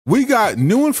We got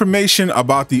new information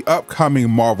about the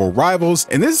upcoming Marvel Rivals,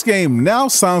 and this game now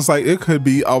sounds like it could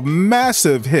be a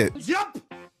massive hit. Yup!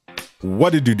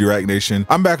 What did you do, React Nation?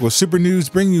 I'm back with Super News,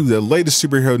 bringing you the latest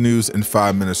superhero news in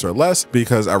 5 minutes or less,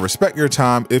 because I respect your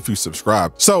time if you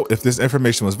subscribe. So if this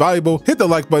information was valuable, hit the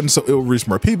like button so it will reach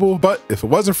more people, but if it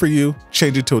wasn't for you,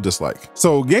 change it to a dislike.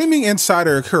 So gaming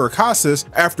insider Kurakasis,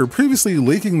 after previously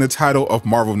leaking the title of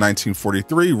Marvel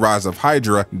 1943 Rise of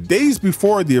Hydra days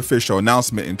before the official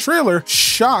announcement and trailer,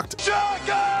 shocked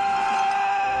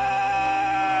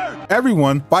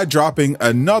everyone by dropping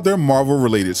another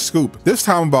Marvel-related scoop, this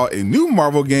time about a new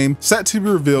Marvel game set to be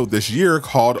revealed this year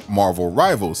called Marvel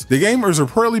Rivals. The game is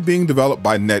reportedly being developed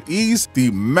by NetEase,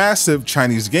 the massive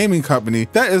Chinese gaming company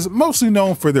that is mostly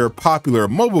known for their popular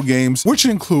mobile games, which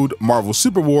include Marvel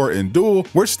Super War and Duel,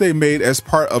 which they made as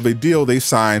part of a deal they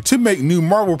signed to make new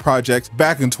Marvel projects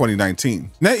back in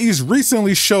 2019. NetEase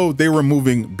recently showed they were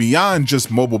moving beyond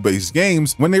just mobile-based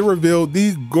games when they revealed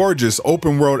the gorgeous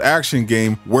open-world action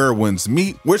game Where Winds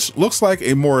Meet, which looks like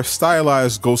a more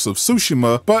stylized Ghost of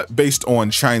Tsushima, but based on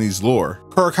Chinese lore.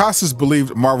 Kurakasis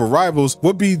believed Marvel Rivals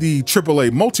would be the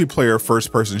AAA multiplayer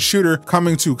first-person shooter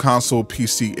coming to console,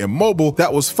 PC, and mobile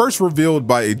that was first revealed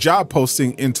by a job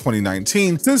posting in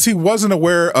 2019, since he wasn't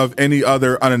aware of any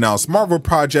other unannounced Marvel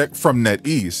project from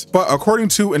NetEase. But according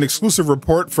to an exclusive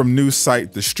report from news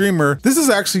site The Streamer, this is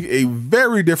actually a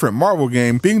very different Marvel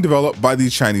game being developed by the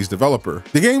Chinese developer.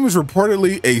 The game is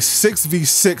reportedly a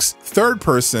 6v6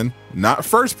 third-person, not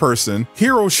first-person,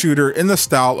 hero shooter in the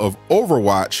style of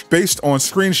Overwatch, based on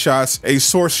screenshots a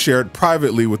source shared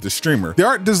privately with the streamer. The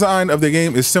art design of the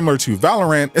game is similar to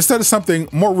Valorant instead of something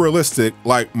more realistic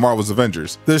like Marvel's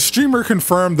Avengers. The streamer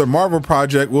confirmed the Marvel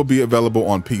project will be available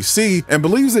on PC and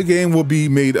believes the game will be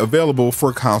made available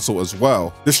for console as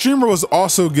well. The streamer was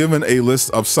also given a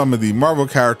list of some of the Marvel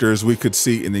characters we could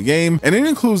see in the game, and it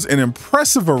includes an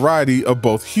impressive variety of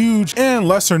both huge and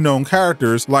lesser-known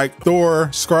characters like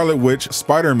Thor, Scarlet Witch,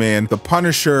 Spider-Man, the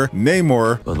Punisher,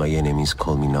 Namor, But my enemies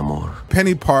call me Namor.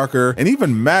 Penny Parker, and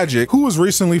even Magic, who was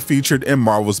recently featured in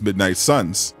Marvel's Midnight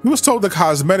Suns. He was told the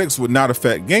cosmetics would not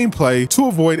affect gameplay to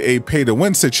avoid a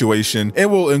pay-to-win situation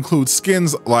and will include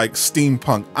skins like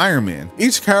Steampunk Iron Man.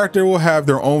 Each character will have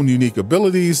their own unique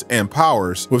abilities and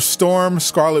powers, with Storm,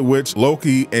 Scarlet Witch,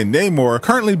 Loki, and Namor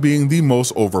currently being the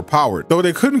most overpowered. Though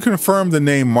they couldn't confirm the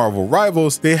name Marvel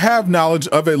Rivals, they have knowledge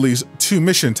of at least 2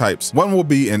 mission types. One will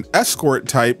be an escort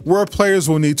type, where players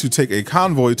will need to take a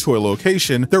convoy to a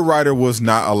location the writer was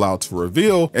not allowed to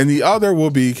reveal, and the other will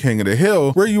be King of the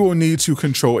Hill, where you will need to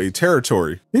control a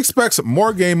territory. He expects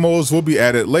more game modes will be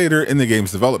added later in the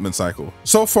game's development cycle.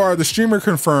 So far, the streamer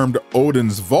confirmed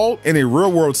Odin's Vault in a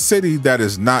real-world city that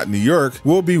is not New York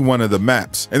will be one of the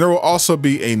maps, and there will also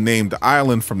be a named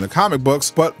island from the comic books,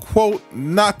 but quote,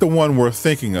 not the one we're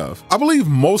thinking of. I believe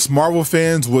most Marvel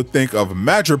fans would think of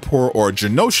Madripoor or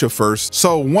Genosha first,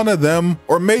 so one of them,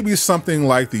 or maybe something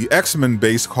like the X-Men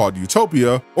base called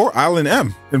Utopia or Island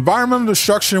M. Environmental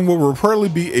destruction will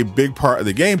reportedly be a big part of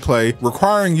the gameplay,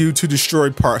 requiring you to destroy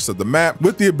parts of the map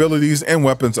with the abilities and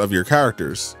weapons of your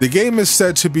characters. The game is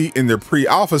said to be in the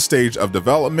pre-alpha stage of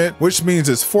development, which means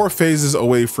it's 4 phases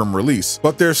away from release,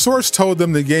 but their source told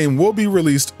them the game will be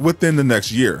released within the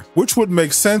next year, which would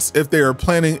make sense if they are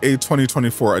planning a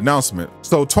 2024 announcement.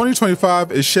 So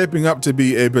 2025 is shaping up to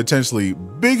be a potentially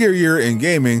bigger year in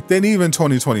gaming than even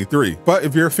 2023. But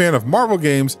if you're a fan of Marvel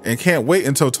games and can't wait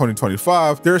until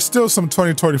 2025, there is still some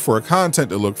 2024 content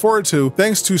to look forward to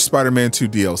thanks to Spider-Man 2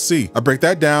 DLC. I'll break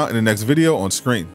that down in the next video on screen.